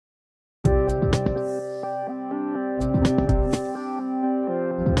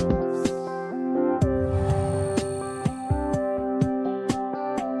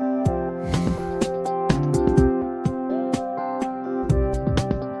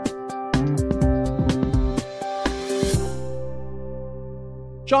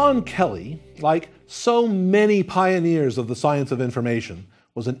John Kelly, like so many pioneers of the science of information,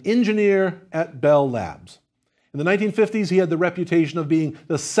 was an engineer at Bell Labs. In the 1950s, he had the reputation of being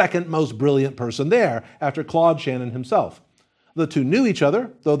the second most brilliant person there, after Claude Shannon himself. The two knew each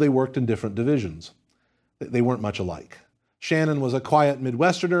other, though they worked in different divisions. They weren't much alike. Shannon was a quiet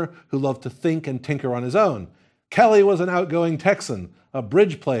Midwesterner who loved to think and tinker on his own. Kelly was an outgoing Texan, a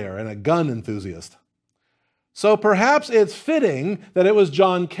bridge player, and a gun enthusiast. So perhaps it's fitting that it was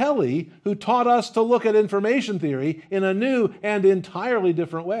John Kelly who taught us to look at information theory in a new and entirely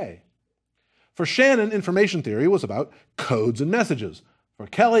different way. For Shannon, information theory was about codes and messages. For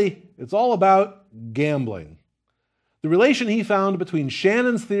Kelly, it's all about gambling. The relation he found between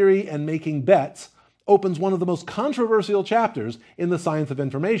Shannon's theory and making bets opens one of the most controversial chapters in the science of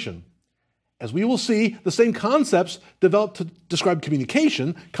information. As we will see, the same concepts developed to describe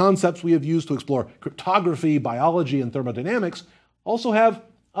communication, concepts we have used to explore cryptography, biology, and thermodynamics, also have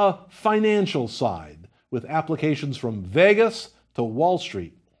a financial side, with applications from Vegas to Wall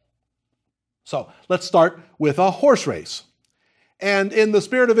Street. So let's start with a horse race. And in the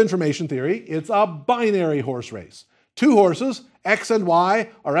spirit of information theory, it's a binary horse race. Two horses, X and Y,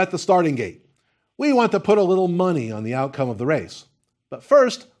 are at the starting gate. We want to put a little money on the outcome of the race. But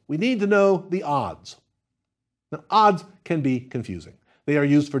first, we need to know the odds. Now, odds can be confusing. They are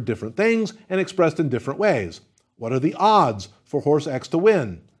used for different things and expressed in different ways. What are the odds for horse X to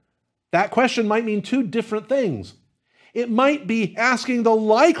win? That question might mean two different things. It might be asking the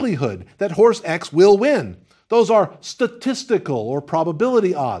likelihood that horse X will win. Those are statistical or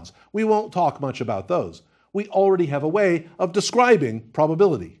probability odds. We won't talk much about those. We already have a way of describing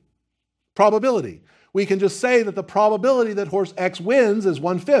probability. Probability. We can just say that the probability that horse X wins is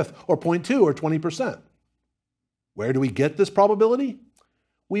 1/5, or 0.2, or 20%. Where do we get this probability?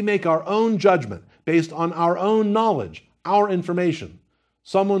 We make our own judgment based on our own knowledge, our information.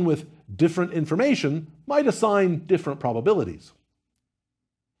 Someone with different information might assign different probabilities.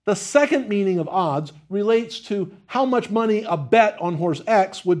 The second meaning of odds relates to how much money a bet on horse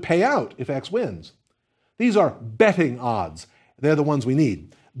X would pay out if X wins. These are betting odds. They're the ones we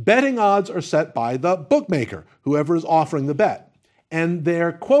need. Betting odds are set by the bookmaker, whoever is offering the bet, and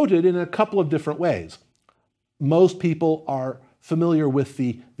they're quoted in a couple of different ways. Most people are familiar with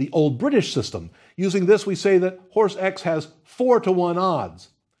the old British system. Using this, we say that horse X has 4-to-1 odds.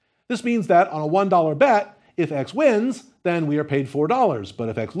 This means that on a $1 bet, if X wins, then we are paid $4, but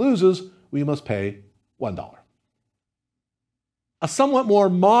if X loses, we must pay $1. A somewhat more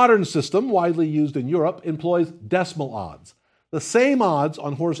modern system, widely used in Europe, employs decimal odds. The same odds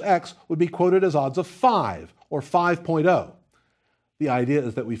on horse X would be quoted as odds of 5, or 5.0. The idea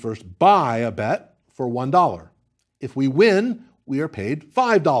is that we first buy a bet for $1. If we win, we are paid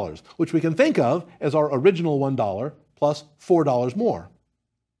 $5, which we can think of as our original $1 plus $4 more.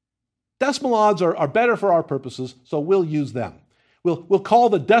 Decimal odds are better for our purposes, so we'll use them. We'll call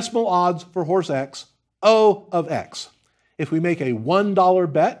the decimal odds for horse X O of X. If we make a $1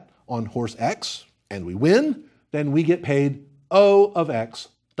 bet on horse X and we win, then we get paid O of X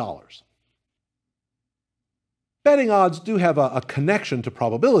dollars. Betting odds do have a connection to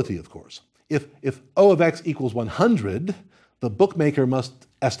probability, of course. If O of X equals 100, the bookmaker must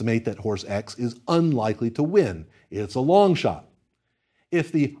estimate that horse X is unlikely to win. It's a long shot.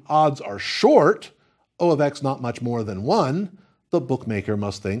 If the odds are short, O of X not much more than 1, the bookmaker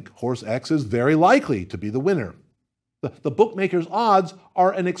must think horse X is very likely to be the winner. The bookmaker's odds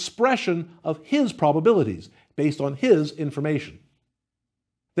are an expression of his probabilities based on his information.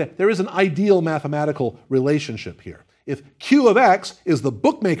 There is an ideal mathematical relationship here. If Q of X is the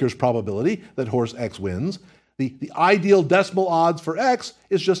bookmaker's probability that horse X wins, the ideal decimal odds for X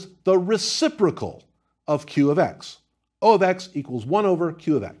is just the reciprocal of Q of X. O of X equals 1 over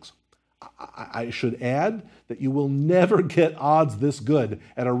Q of X. I should add that you will never get odds this good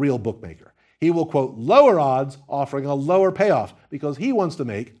at a real bookmaker. He will quote lower odds, offering a lower payoff, because he wants to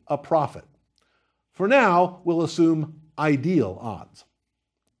make a profit. For now, we'll assume ideal odds.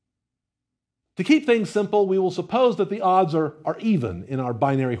 To keep things simple, we will suppose that the odds are even in our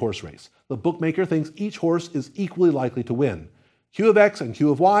binary horse race. The bookmaker thinks each horse is equally likely to win. Q of X and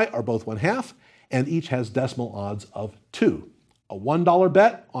Q of Y are both 1/2, and each has decimal odds of 2. A $1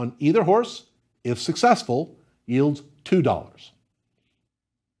 bet on either horse, if successful, yields $2.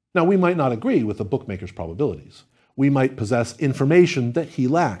 Now, we might not agree with the bookmaker's probabilities. We might possess information that he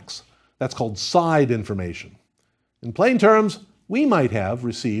lacks. That's called side information. In plain terms, we might have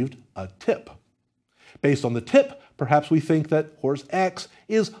received a tip. Based on the tip, perhaps we think that horse X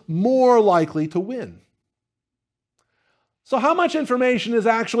is more likely to win. So how much information is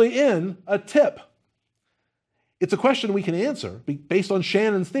actually in a tip? It's a question we can answer based on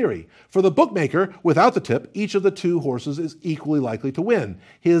Shannon's theory. For the bookmaker, without the tip, each of the two horses is equally likely to win.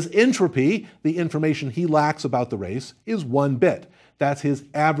 His entropy, the information he lacks about the race, is 1 bit. That's his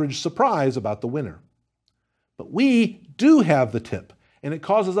average surprise about the winner. But we do have the tip, and it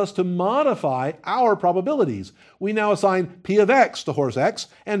causes us to modify our probabilities. We now assign P of X to horse X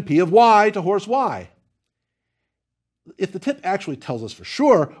and P of Y to horse Y. If the tip actually tells us for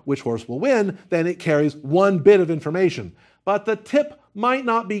sure which horse will win, then it carries 1 bit of information. But the tip might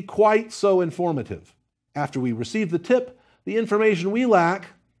not be quite so informative. After we receive the tip, the information we lack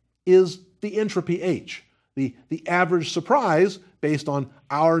is the entropy H, the average surprise based on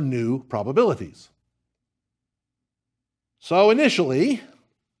our new probabilities. So initially,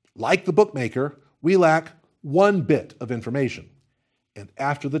 like the bookmaker, we lack 1 bit of information. And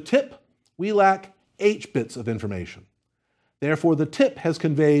after the tip, we lack H bits of information. Therefore, the tip has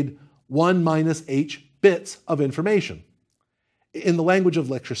conveyed 1 minus H bits of information. In the language of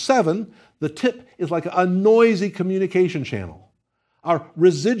Lecture 7, the tip is like a noisy communication channel. Our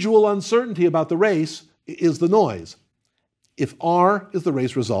residual uncertainty about the race is the noise. If R is the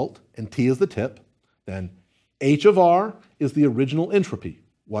race result and T is the tip, then H of R is the original entropy,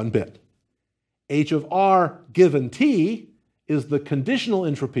 1 bit. H of R given T is the conditional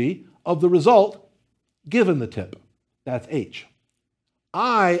entropy of the result given the tip. That's H.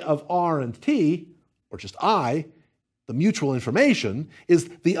 I of R and T, or just I, the mutual information, is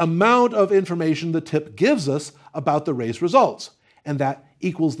the amount of information the tip gives us about the race results, and that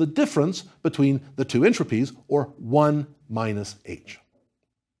equals the difference between the two entropies, or 1 minus H.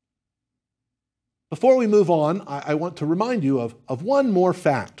 Before we move on, I want to remind you of one more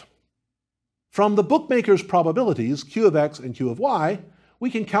fact. From the bookmaker's probabilities, Q of X and Q of Y,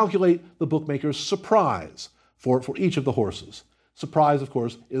 we can calculate the bookmaker's surprise for each of the horses. Surprise, of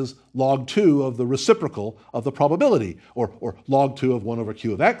course, is log 2 of the reciprocal of the probability, or log 2 of 1 over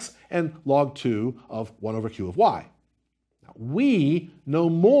Q of X and log 2 of 1 over Q of Y. Now, we know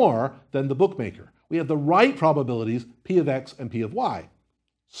more than the bookmaker. We have the right probabilities, P of X and P of Y.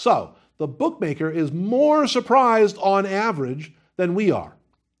 So, the bookmaker is more surprised on average than we are.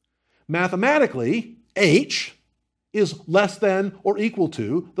 Mathematically, H is less than or equal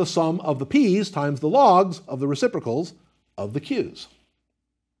to the sum of the P's times the logs of the reciprocals of the Q's.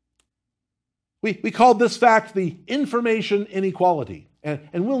 We called this fact the information inequality, and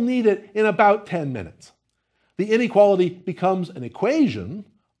we'll need it in about 10 minutes. The inequality becomes an equation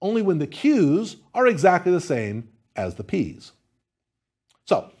only when the Q's are exactly the same as the P's.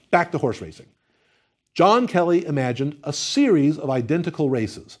 So, back to horse racing. John Kelly imagined a series of identical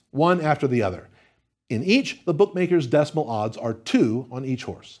races, one after the other. In each, the bookmaker's decimal odds are 2 on each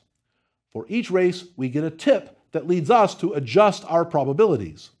horse. For each race, we get a tip that leads us to adjust our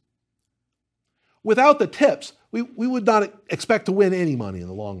probabilities. Without the tips, we would not expect to win any money in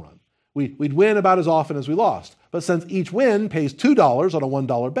the long run. We'd win about as often as we lost. But since each win pays $2 on a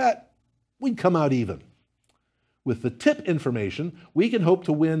 $1 bet, we'd come out even. With the tip information, we can hope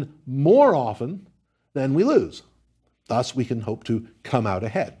to win more often than we lose. Thus, we can hope to come out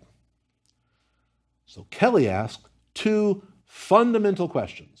ahead. So Kelly asked 2 fundamental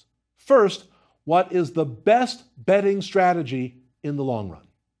questions. First, what is the best betting strategy in the long run?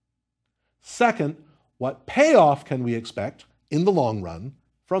 Second, what payoff can we expect in the long run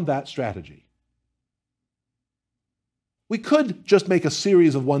from that strategy? We could just make a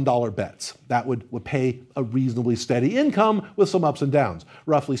series of $1 bets. That would pay a reasonably steady income with some ups and downs.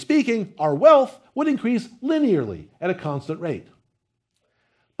 Roughly speaking, our wealth would increase linearly at a constant rate.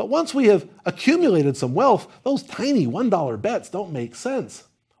 But once we have accumulated some wealth, those tiny $1 bets don't make sense.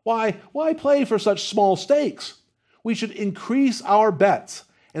 Why play for such small stakes? We should increase our bets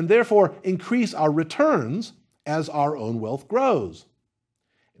and therefore increase our returns as our own wealth grows.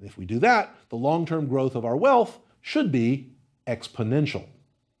 And if we do that, the long-term growth of our wealth should be exponential.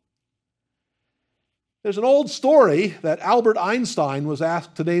 There's an old story that Albert Einstein was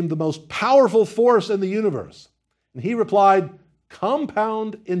asked to name the most powerful force in the universe. And he replied,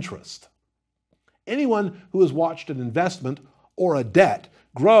 compound interest. Anyone who has watched an investment or a debt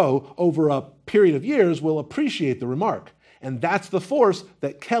grow over a period of years will appreciate the remark. And that's the force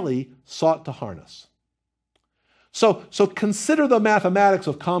that Kelly sought to harness. So consider the mathematics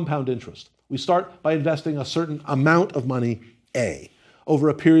of compound interest. We start by investing a certain amount of money, A. Over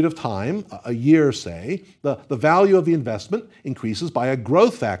a period of time, a year say, the value of the investment increases by a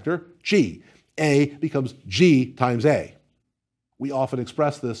growth factor, G. A becomes G times A. We often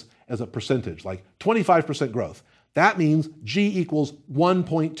express this as a percentage, like 25% growth. That means G equals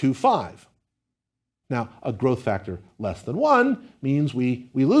 1.25. Now, a growth factor less than 1 means we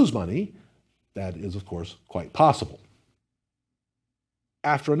lose money. That is, of course, quite possible.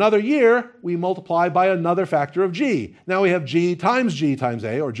 After another year, we multiply by another factor of g. Now we have g times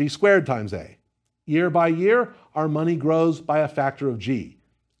a, or g squared times a. Year by year, our money grows by a factor of g.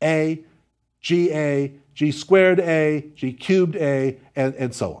 A, g squared a, g cubed a,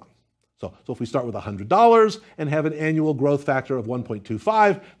 and so on. So if we start with $100 and have an annual growth factor of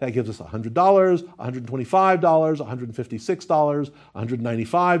 1.25, that gives us $100, $125, $156,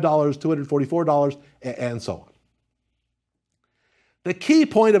 $195, $244, and so on. The key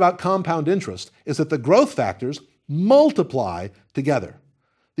point about compound interest is that the growth factors multiply together.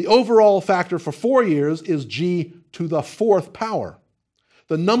 The overall factor for 4 years is g to the 4th power.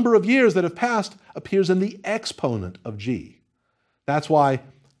 The number of years that have passed appears in the exponent of g. That's why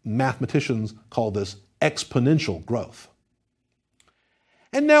mathematicians call this exponential growth.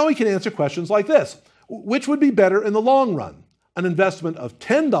 And now we can answer questions like this. Which would be better in the long run? An investment of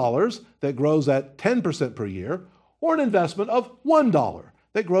 $10 that grows at 10% per year, or an investment of $1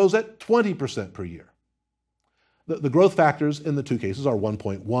 that grows at 20% per year? The growth factors in the two cases are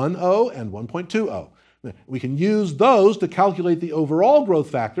 1.10 and 1.20. We can use those to calculate the overall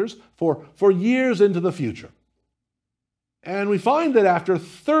growth factors for years into the future. And we find that after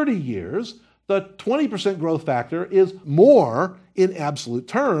 30 years, the 20% growth factor is more in absolute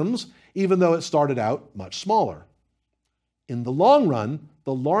terms, even though it started out much smaller. In the long run,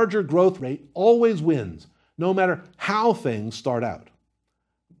 the larger growth rate always wins, no matter how things start out.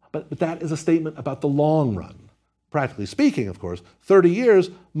 But that is a statement about the long run. Practically speaking, of course, 30 years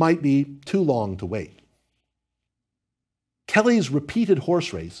might be too long to wait. Kelly's repeated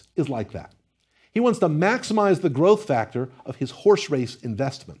horse race is like that. He wants to maximize the growth factor of his horse race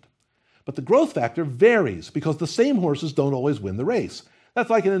investment. But the growth factor varies because the same horses don't always win the race. That's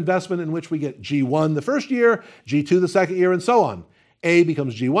like an investment in which we get G1 the first year, G2 the second year, and so on. A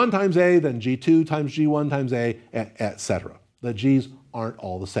becomes G1 times A, then G2 times G1 times A, etc. The G's aren't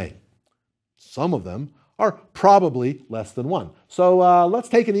all the same. Some of them are probably less than 1. So let's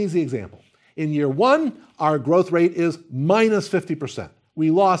take an easy example. In year 1, our growth rate is minus 50%. We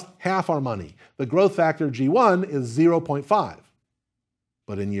lost half our money. The growth factor G1 is 0.5.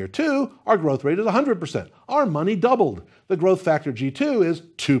 But in year 2, our growth rate is 100%. Our money doubled. The growth factor G2 is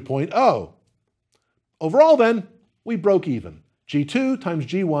 2.0. Overall then, we broke even. G2 times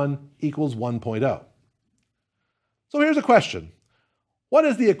G1 equals 1.0. So here's a question. What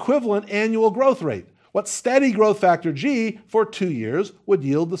is the equivalent annual growth rate? What steady growth factor G for 2 years would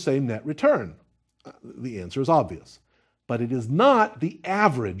yield the same net return? The answer is obvious. But it is not the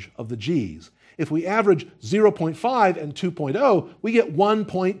average of the G's. If we average 0.5 and 2.0, we get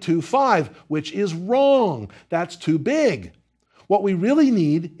 1.25, which is wrong. That's too big. What we really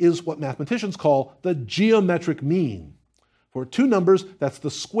need is what mathematicians call the geometric mean. For two numbers, that's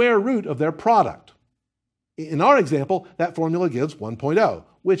the square root of their product. In our example, that formula gives 1.0,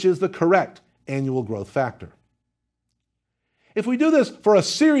 which is the correct annual growth factor. If we do this for a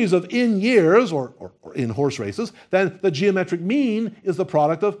series of in years, or in horse races, then the geometric mean is the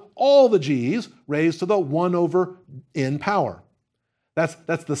product of all the G's raised to the 1 over n power.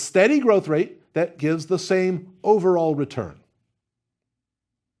 That's the steady growth rate that gives the same overall return.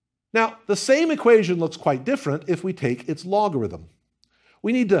 Now, the same equation looks quite different if we take its logarithm.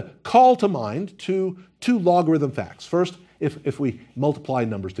 We need to call to mind two logarithm facts. First, if we multiply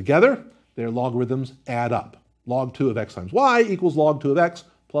numbers together, their logarithms add up. Log 2 of x times y equals log 2 of x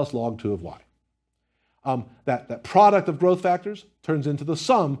plus log 2 of y. That product of growth factors turns into the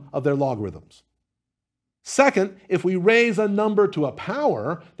sum of their logarithms. Second, if we raise a number to a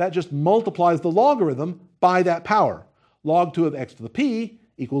power, that just multiplies the logarithm by that power. Log 2 of x to the p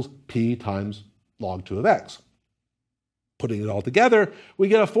equals p times log 2 of x. Putting it all together, we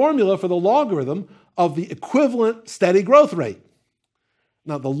get a formula for the logarithm of the equivalent steady growth rate.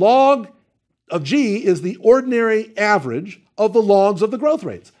 Now, the log of G is the ordinary average of the logs of the growth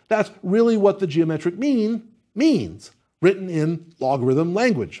rates. That's really what the geometric mean means, written in logarithm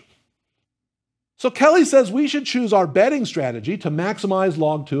language. So Kelly says we should choose our betting strategy to maximize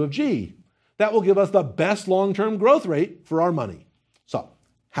log 2 of G. That will give us the best long-term growth rate for our money. So,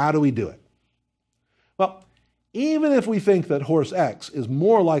 how do we do it? Well, even if we think that horse X is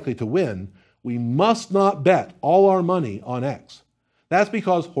more likely to win, we must not bet all our money on X. That's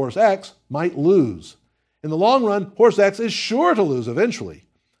because horse X might lose. In the long run, horse X is sure to lose eventually.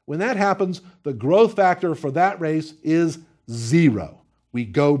 When that happens, the growth factor for that race is 0. We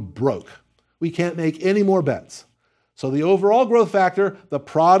go broke. We can't make any more bets. So the overall growth factor, the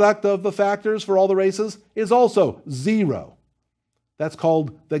product of the factors for all the races, is also 0. That's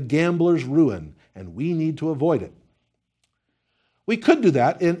called the gambler's ruin, and we need to avoid it. We could do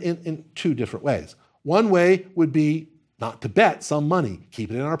that in two different ways. One way would be not to bet some money,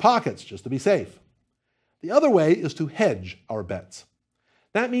 keep it in our pockets just to be safe. The other way is to hedge our bets.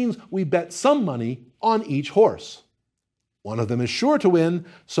 That means we bet some money on each horse. One of them is sure to win,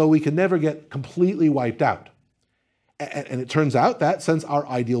 so we can never get completely wiped out. And it turns out that since our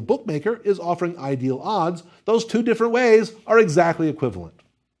ideal bookmaker is offering ideal odds, those two different ways are exactly equivalent.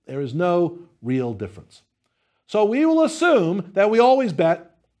 There is no real difference. So we will assume that we always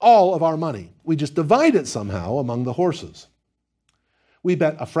bet all of our money. We just divide it somehow among the horses. We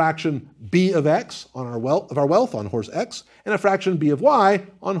bet a fraction b of x on our wealth on horse x and a fraction b of y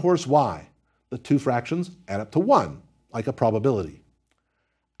on horse y. The two fractions add up to 1, like a probability.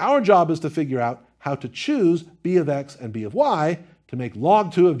 Our job is to figure out how to choose b of x and b of y to make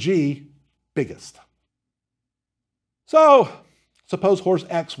log 2 of g biggest. So, suppose horse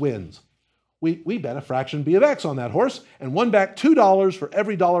x wins. We bet a fraction b of x on that horse and won back $2 for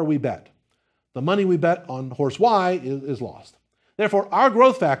every dollar we bet. The money we bet on horse y is lost. Therefore, our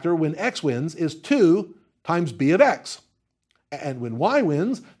growth factor when x wins is 2 times b of x. And when y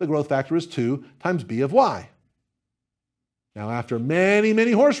wins, the growth factor is 2 times b of y. Now, after many,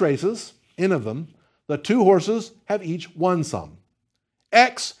 many horse races, n of them, the two horses have each won some.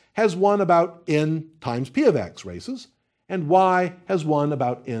 X has won about n times p of x races, and y has won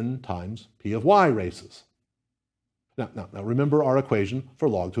about n times p of y races. Now remember our equation for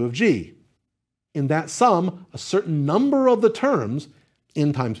log 2 of g. In that sum, a certain number of the terms,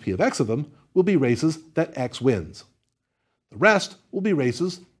 n times p of x of them, will be races that x wins. The rest will be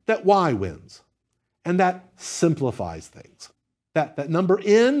races that y wins. And that simplifies things. That number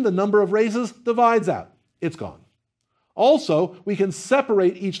n, the number of races, divides out. It's gone. Also, we can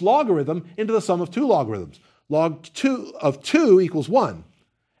separate each logarithm into the sum of two logarithms. Log 2 of 2 equals 1.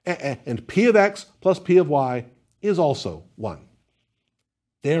 And p of x plus p of y is also 1.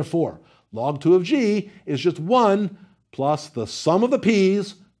 Therefore, log 2 of g is just 1 plus the sum of the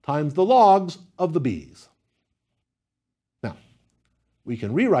p's times the logs of the b's. Now, we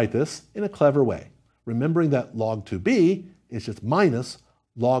can rewrite this in a clever way, remembering that log 2b is just minus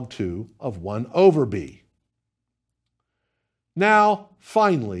log 2 of 1 over b. Now,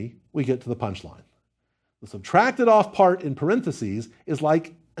 finally, we get to the punchline. The subtracted off part in parentheses is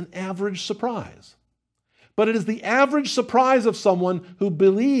like an average surprise. But it is the average surprise of someone who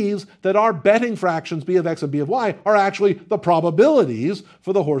believes that our betting fractions b of x and b of y are actually the probabilities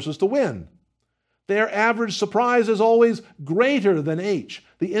for the horses to win. Their average surprise is always greater than h,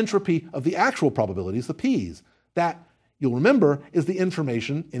 the entropy of the actual probabilities, the p's. That, you'll remember, is the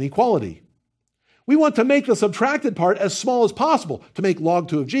information inequality. We want to make the subtracted part as small as possible to make log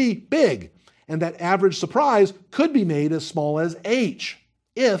 2 of g big, and that average surprise could be made as small as h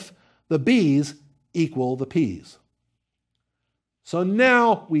if the b's equal the p's. So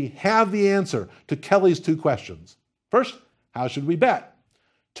now we have the answer to Kelly's two questions. First, how should we bet?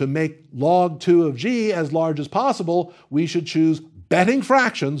 To make log 2 of g as large as possible, we should choose betting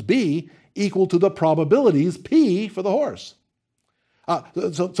fractions, b, equal to the probabilities, p, for the horse.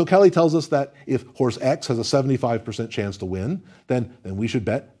 So Kelly tells us that if horse X has a 75% chance to win, then we should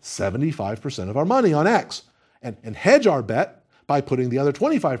bet 75% of our money on X and hedge our bet by putting the other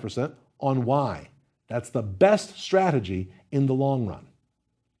 25% on Y. That's the best strategy in the long run.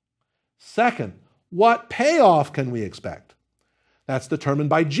 Second, what payoff can we expect? That's determined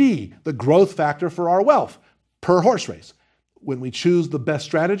by G, the growth factor for our wealth, per horse race. When we choose the best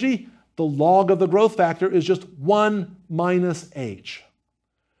strategy, the log of the growth factor is just 1 minus h.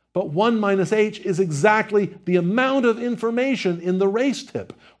 But 1 minus h is exactly the amount of information in the race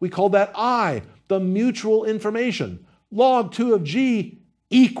tip. We call that I, the mutual information. Log 2 of g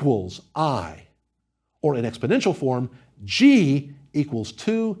equals I. Or in exponential form, g equals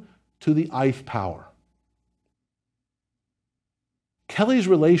 2 to the i-th power. Kelly's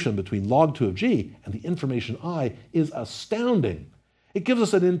relation between log 2 of g and the information I is astounding. It gives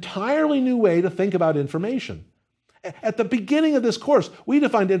us an entirely new way to think about information. At the beginning of this course, we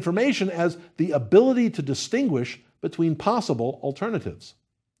defined information as the ability to distinguish between possible alternatives.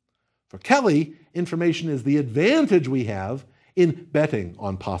 For Kelly, information is the advantage we have in betting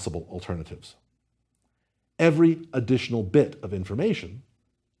on possible alternatives. Every additional bit of information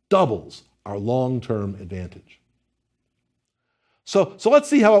doubles our long-term advantage. So let's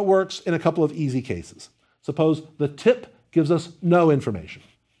see how it works in a couple of easy cases. Suppose the tip gives us no information.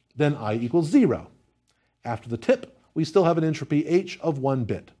 Then I equals 0. After the tip, we still have an entropy h of 1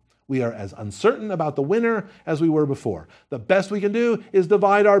 bit. We are as uncertain about the winner as we were before. The best we can do is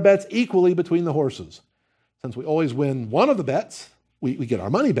divide our bets equally between the horses. Since we always win one of the bets, we get our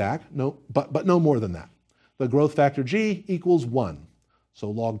money back, but no more than that. the growth factor g equals 1. So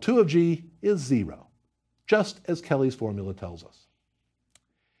log 2 of g is 0, just as Kelly's formula tells us.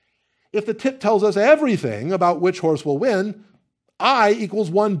 If the tip tells us everything about which horse will win, I equals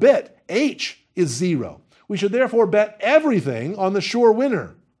 1 bit, h is 0. We should therefore bet everything on the sure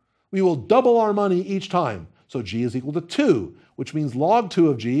winner. We will double our money each time, so g is equal to 2, which means log 2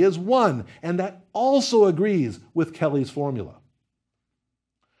 of g is 1, and that also agrees with Kelly's formula.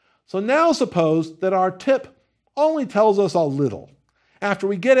 So now suppose that our tip only tells us a little. After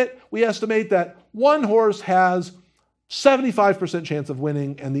we get it, we estimate that one horse has 75% chance of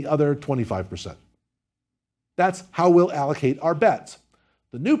winning and the other 25%. That's how we'll allocate our bets.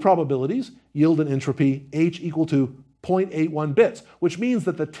 The new probabilities yield an entropy h equal to 0.81 bits, which means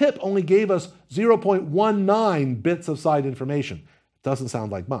that the tip only gave us 0.19 bits of side information. It doesn't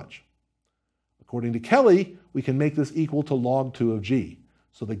sound like much. According to Kelly, we can make this equal to log 2 of g.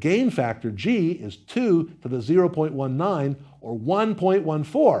 So the gain factor g is 2 to the 0.19, or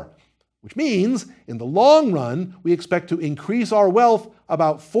 1.14, which means in the long run, we expect to increase our wealth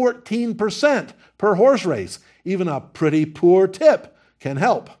about 14% per horse race. Even a pretty poor tip can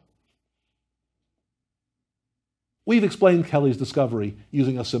help. We've explained Kelly's discovery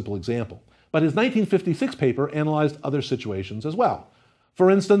using a simple example, but his 1956 paper analyzed other situations as well. For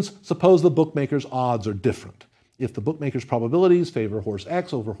instance, suppose the bookmaker's odds are different. If the bookmaker's probabilities favor horse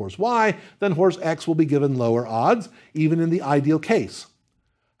X over horse Y, then horse X will be given lower odds, even in the ideal case.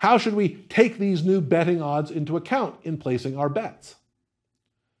 How should we take these new betting odds into account in placing our bets?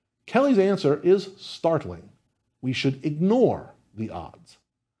 Kelly's answer is startling. We should ignore the odds.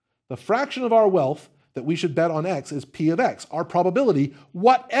 The fraction of our wealth that we should bet on X is P of X, our probability,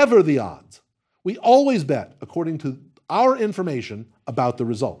 whatever the odds. We always bet according to our information about the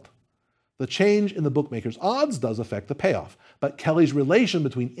result. The change in the bookmaker's odds does affect the payoff, but Kelly's relation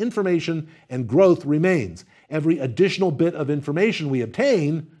between information and growth remains. Every additional bit of information we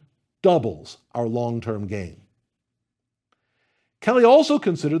obtain doubles our long-term gain. Kelly also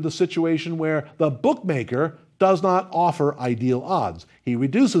considered the situation where the bookmaker does not offer ideal odds. He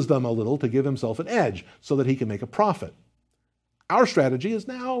reduces them a little to give himself an edge so that he can make a profit. Our strategy is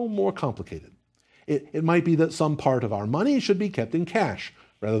now more complicated. It might be that some part of our money should be kept in cash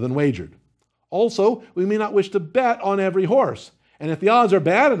rather than wagered. Also, we may not wish to bet on every horse, and if the odds are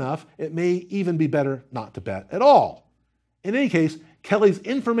bad enough, it may even be better not to bet at all. In any case, Kelly's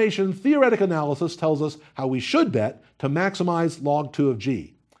information theoretic analysis tells us how we should bet to maximize log 2 of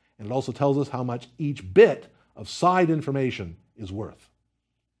g, and it also tells us how much each bit of side information is worth.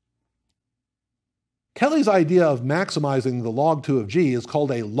 Kelly's idea of maximizing the log 2 of g is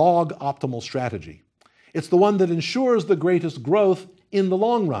called a log optimal strategy. It's the one that ensures the greatest growth in the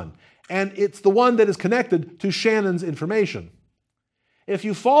long run, and it's the one that is connected to Shannon's information. If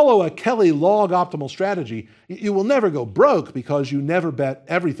you follow a Kelly log optimal strategy, you will never go broke because you never bet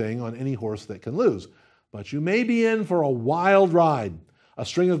everything on any horse that can lose. But you may be in for a wild ride. A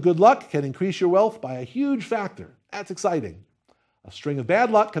string of good luck can increase your wealth by a huge factor. That's exciting. A string of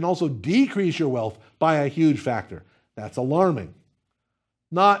bad luck can also decrease your wealth by a huge factor. That's alarming.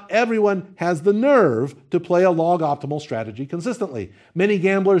 Not everyone has the nerve to play a log optimal strategy consistently. Many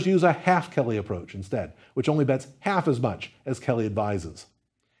gamblers use a half Kelly approach instead, which only bets half as much as Kelly advises.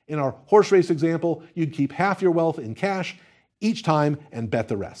 In our horse race example, you'd keep half your wealth in cash each time and bet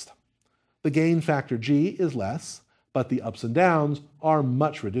the rest. The gain factor G is less, but the ups and downs are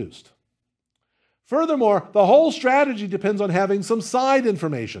much reduced. Furthermore, the whole strategy depends on having some side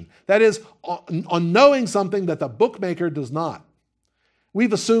information. That is, on knowing something that the bookmaker does not.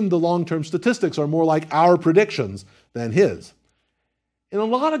 We've assumed the long-term statistics are more like our predictions than his. In a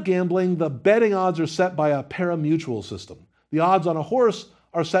lot of gambling, the betting odds are set by a pari-mutuel system. The odds on a horse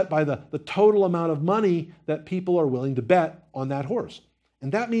are set by the total amount of money that people are willing to bet on that horse.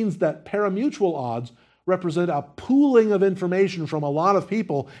 And that means that pari-mutuel odds represent a pooling of information from a lot of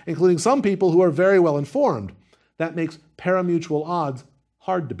people, including some people who are very well informed. That makes pari-mutuel odds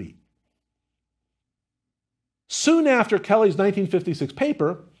hard to beat. Soon after Kelly's 1956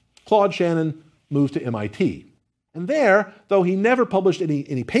 paper, Claude Shannon moved to MIT. And there, though he never published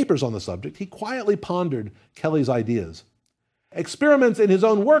any papers on the subject, he quietly pondered Kelly's ideas. Experiments in his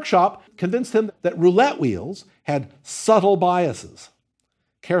own workshop convinced him that roulette wheels had subtle biases.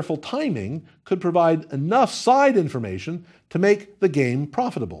 Careful timing could provide enough side information to make the game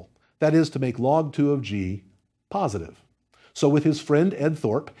profitable. That is, to make log 2 of g positive. So with his friend Ed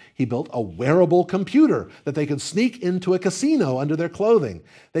Thorpe, he built a wearable computer that they could sneak into a casino under their clothing.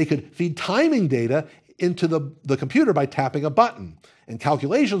 They could feed timing data into the computer by tapping a button, and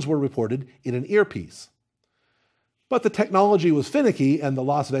calculations were reported in an earpiece. But the technology was finicky, and the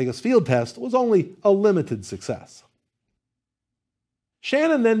Las Vegas field test was only a limited success.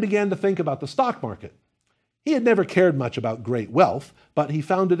 Shannon then began to think about the stock market. He had never cared much about great wealth, but he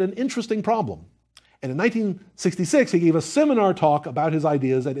found it an interesting problem. And in 1966, he gave a seminar talk about his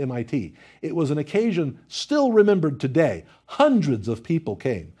ideas at MIT. It was an occasion still remembered today. Hundreds of people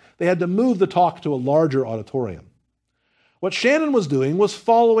came. They had to move the talk to a larger auditorium. What Shannon was doing was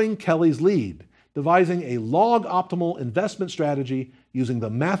following Kelly's lead, devising a log-optimal investment strategy using the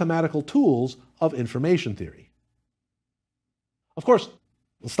mathematical tools of information theory. Of course,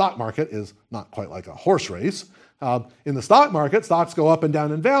 the stock market is not quite like a horse race. In the stock market, stocks go up and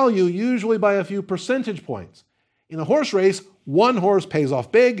down in value, usually by a few percentage points. In a horse race, one horse pays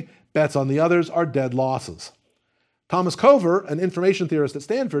off big, bets on the others are dead losses. Thomas Cover, an information theorist at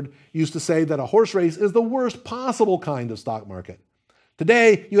Stanford, used to say that a horse race is the worst possible kind of stock market.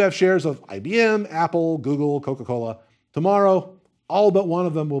 Today, you have shares of IBM, Apple, Google, Coca-Cola. Tomorrow, all but one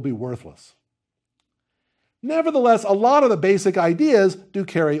of them will be worthless. Nevertheless, a lot of the basic ideas do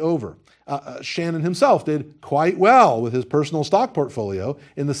carry over. Shannon himself did quite well with his personal stock portfolio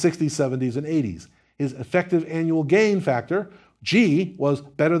in the 60s, 70s, and 80s. His effective annual gain factor, G, was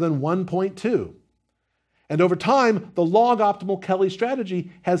better than 1.2. And over time, the log-optimal Kelly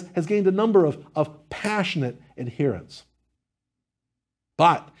strategy has gained a number of passionate adherents.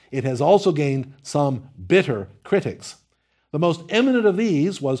 But it has also gained some bitter critics. The most eminent of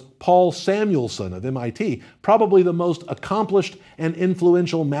these was Paul Samuelson of MIT, probably the most accomplished and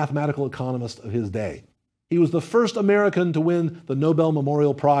influential mathematical economist of his day. He was the first American to win the Nobel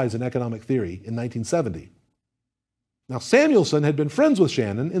Memorial Prize in economic theory in 1970. Now, Samuelson had been friends with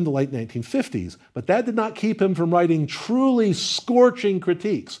Shannon in the late 1950s, but that did not keep him from writing truly scorching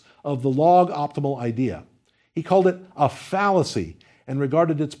critiques of the log-optimal idea. He called it a fallacy and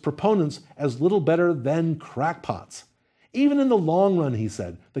regarded its proponents as little better than crackpots. Even in the long run, he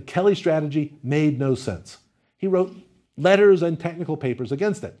said, the Kelly strategy made no sense. He wrote letters and technical papers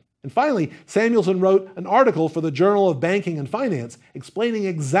against it. And finally, Samuelson wrote an article for the Journal of Banking and Finance explaining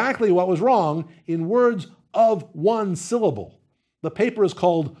exactly what was wrong in words of one syllable. The paper is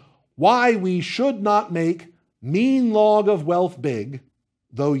called Why We Should Not Make Mean Log of Wealth Big,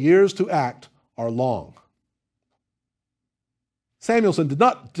 Though Years to Act Are Long. Samuelson did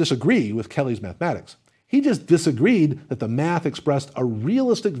not disagree with Kelly's mathematics. He just disagreed that the math expressed a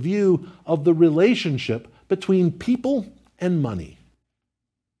realistic view of the relationship between people and money.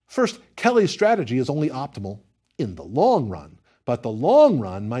 First, Kelly's strategy is only optimal in the long run, but the long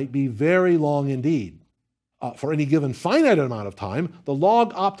run might be very long indeed. For any given finite amount of time, the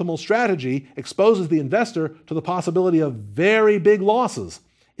log-optimal strategy exposes the investor to the possibility of very big losses.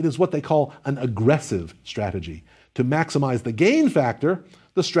 It is what they call an aggressive strategy. To maximize the gain factor,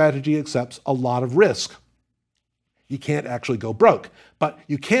 the strategy accepts a lot of risk. You can't actually go broke, but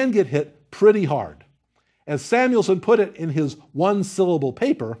you can get hit pretty hard. As Samuelson put it in his one-syllable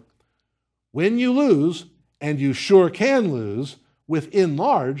paper, when you lose, and you sure can lose, within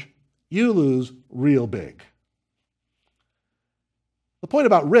large, you lose real big. The point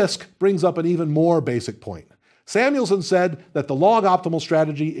about risk brings up an even more basic point. Samuelson said that the log-optimal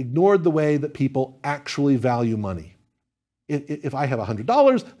strategy ignored the way that people actually value money. If I have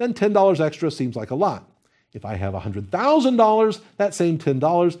 $100, then $10 extra seems like a lot. If I have $100,000, that same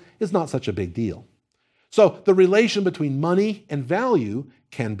 $10 is not such a big deal. So the relation between money and value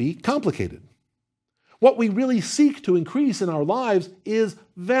can be complicated. What we really seek to increase in our lives is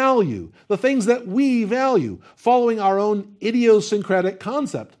value, the things that we value, following our own idiosyncratic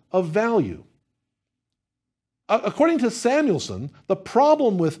concept of value. According to Samuelson, the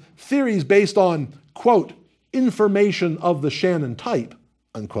problem with theories based on, quote, information of the Shannon type,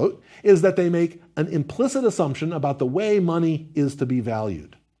 unquote, is that they make an implicit assumption about the way money is to be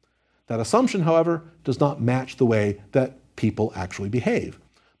valued. That assumption, however, does not match the way that people actually behave.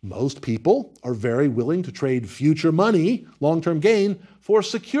 Most people are very willing to trade future money, long-term gain, for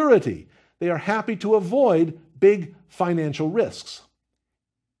security. They are happy to avoid big financial risks.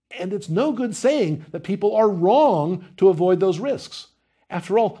 And it's no good saying that people are wrong to avoid those risks.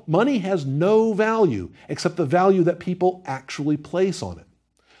 After all, money has no value except the value that people actually place on it.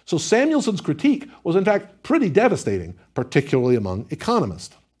 So Samuelson's critique was in fact pretty devastating, particularly among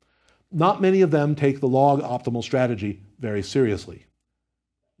economists. Not many of them take the log-optimal strategy very seriously.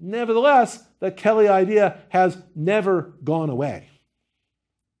 Nevertheless, the Kelly idea has never gone away.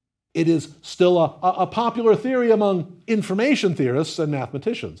 It is still a popular theory among information theorists and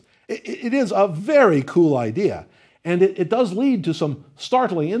mathematicians. It is a very cool idea, and it does lead to some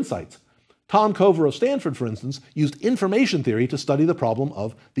startling insights. Tom Cover of Stanford, for instance, used information theory to study the problem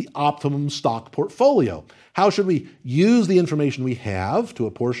of the optimum stock portfolio. How should we use the information we have to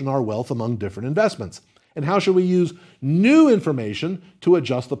apportion our wealth among different investments? And how should we use new information to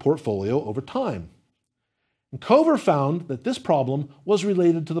adjust the portfolio over time? And Cover found that this problem was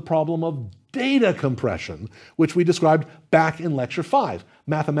related to the problem of data compression, which we described back in Lecture 5.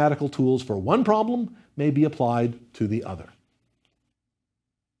 Mathematical tools for one problem may be applied to the other.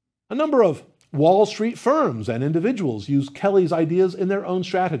 A number of Wall Street firms and individuals use Kelly's ideas in their own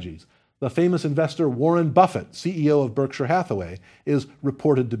strategies. The famous investor Warren Buffett, CEO of Berkshire Hathaway, is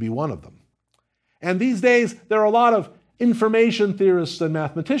reported to be one of them. And these days, there are a lot of information theorists and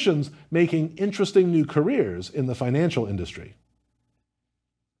mathematicians making interesting new careers in the financial industry.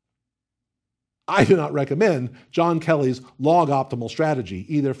 I do not recommend John Kelly's log optimal strategy,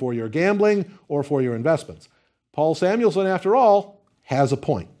 either for your gambling or for your investments. Paul Samuelson, after all, has a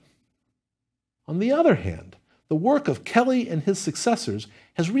point. On the other hand, the work of Kelly and his successors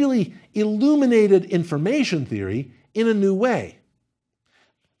has really illuminated information theory in a new way.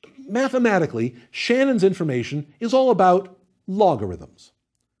 Mathematically, Shannon's information is all about logarithms.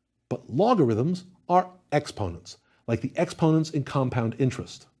 But logarithms are exponents, like the exponents in compound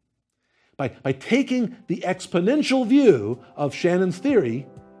interest. By taking the exponential view of Shannon's theory,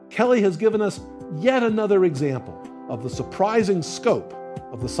 Kelly has given us yet another example of the surprising scope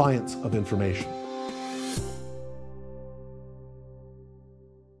of the science of information.